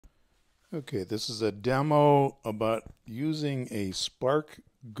Okay, this is a demo about using a Spark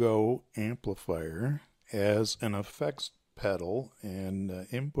Go amplifier as an effects pedal and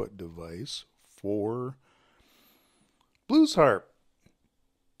input device for blues harp.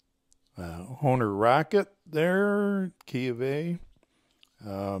 Honer Rocket there, key of A.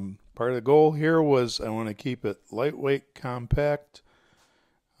 Part of the goal here was I want to keep it lightweight, compact,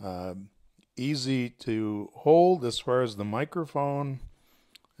 easy to hold as far as the microphone.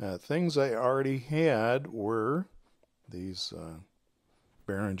 Things I already had were these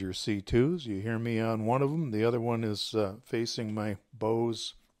Behringer C2s. You hear me on one of them. The other one is facing my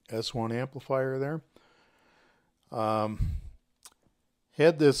Bose S1 amplifier there.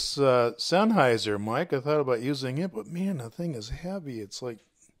 Had this Sennheiser mic. I thought about using it, but man, the thing is heavy. It's like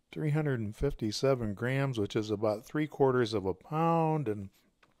 357 grams, which is about 3/4 of a pound, and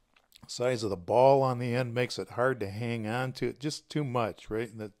the size of the ball on the end makes it hard to hang on to. Just too much,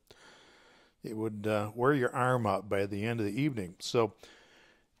 right? That it would wear your arm out by the end of the evening. So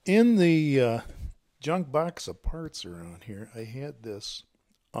in the junk box of parts around here, I had this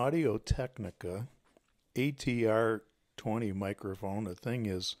Audio-Technica ATR 20 microphone. The thing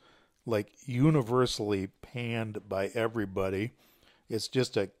is like universally panned by everybody. It's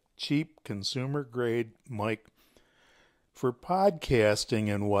just a cheap consumer grade mic for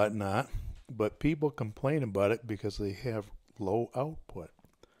podcasting and whatnot, but people complain about it because they have low output.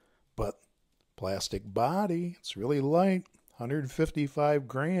 But plastic body, it's really light, 155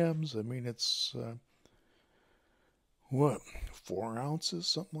 grams. I mean, it's what, 4 ounces,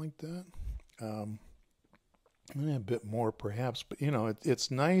 something like that. A bit more perhaps, but you know, it's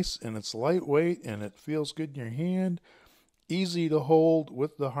nice and it's lightweight and it feels good in your hand, easy to hold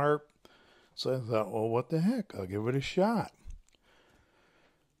with the harp. So I thought, well, what the heck, I'll give it a shot.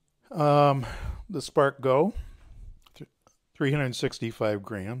 The Spark Go, 365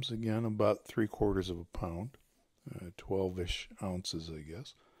 grams, again about 3/4 of a pound, 12-ish ounces, I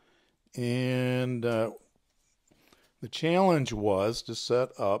guess. And the challenge was to set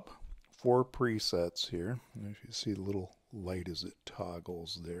up 4 presets here. If you see the little light as it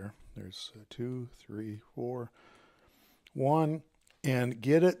toggles there, there's 2, 3, 4, 1, and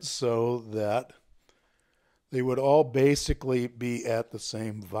get it so that they would all basically be at the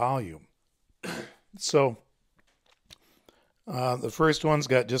same volume. So the first one's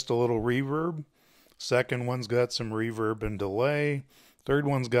got just a little reverb. Second one's got some reverb and delay. Third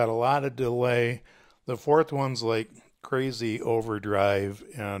one's got a lot of delay. The fourth one's like crazy overdrive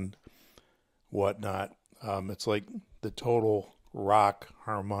and whatnot. It's like the total rock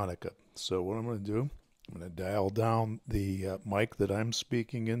harmonica. So what I'm going to do, I'm going to dial down the mic that I'm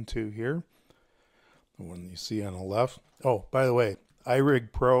speaking into here. The one you see on the left. Oh, by the way,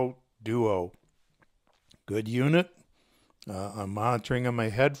 iRig Pro Duo. Good unit. I'm monitoring on my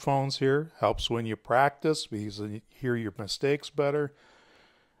headphones here. Helps when you practice because you hear your mistakes better.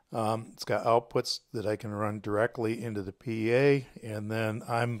 It's got outputs that I can run directly into the PA, and then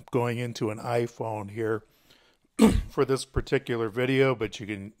I'm going into an iPhone here for this particular video, but you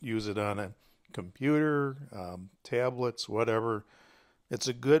can use it on a computer, tablets, whatever. It's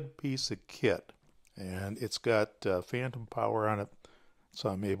a good piece of kit, and it's got phantom power on it, so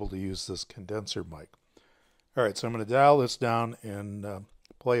I'm able to use this condenser mic. All right, so I'm going to dial this down and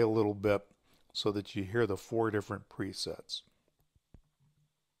play a little bit so that you hear the 4 different presets.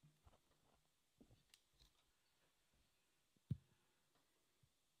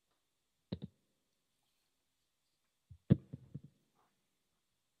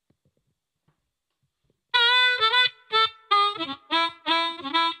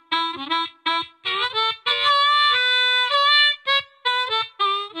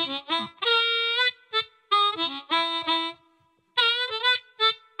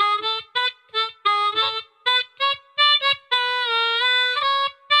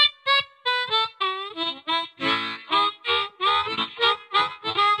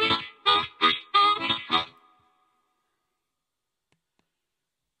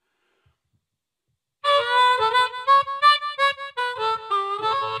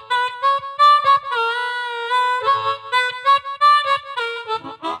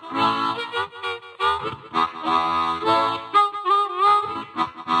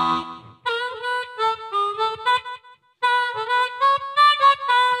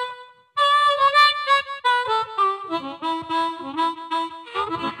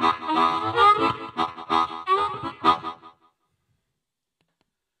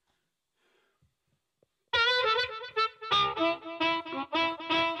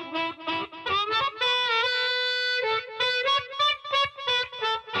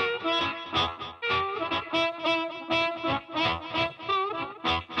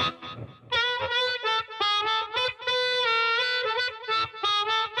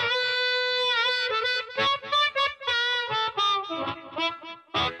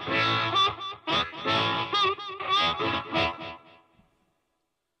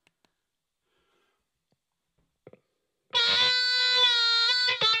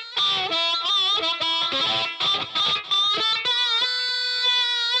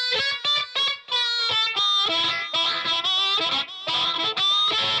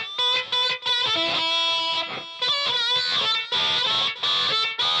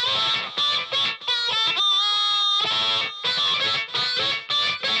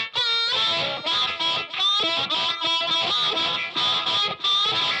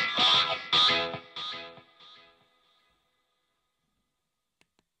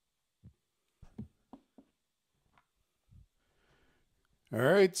 All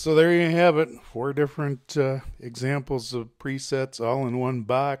right, so there you have it. 4 different examples of presets all in one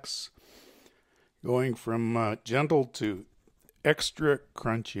box, going from gentle to extra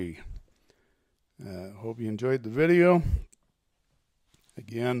crunchy. Hope you enjoyed the video.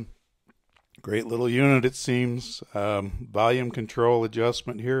 Again, great little unit it seems. Volume control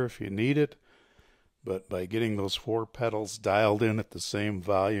adjustment here if you need it. But by getting those 4 pedals dialed in at the same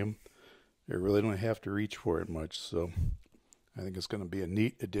volume, you really don't have to reach for it much. So I think it's going to be a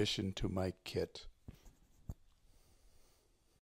neat addition to my kit.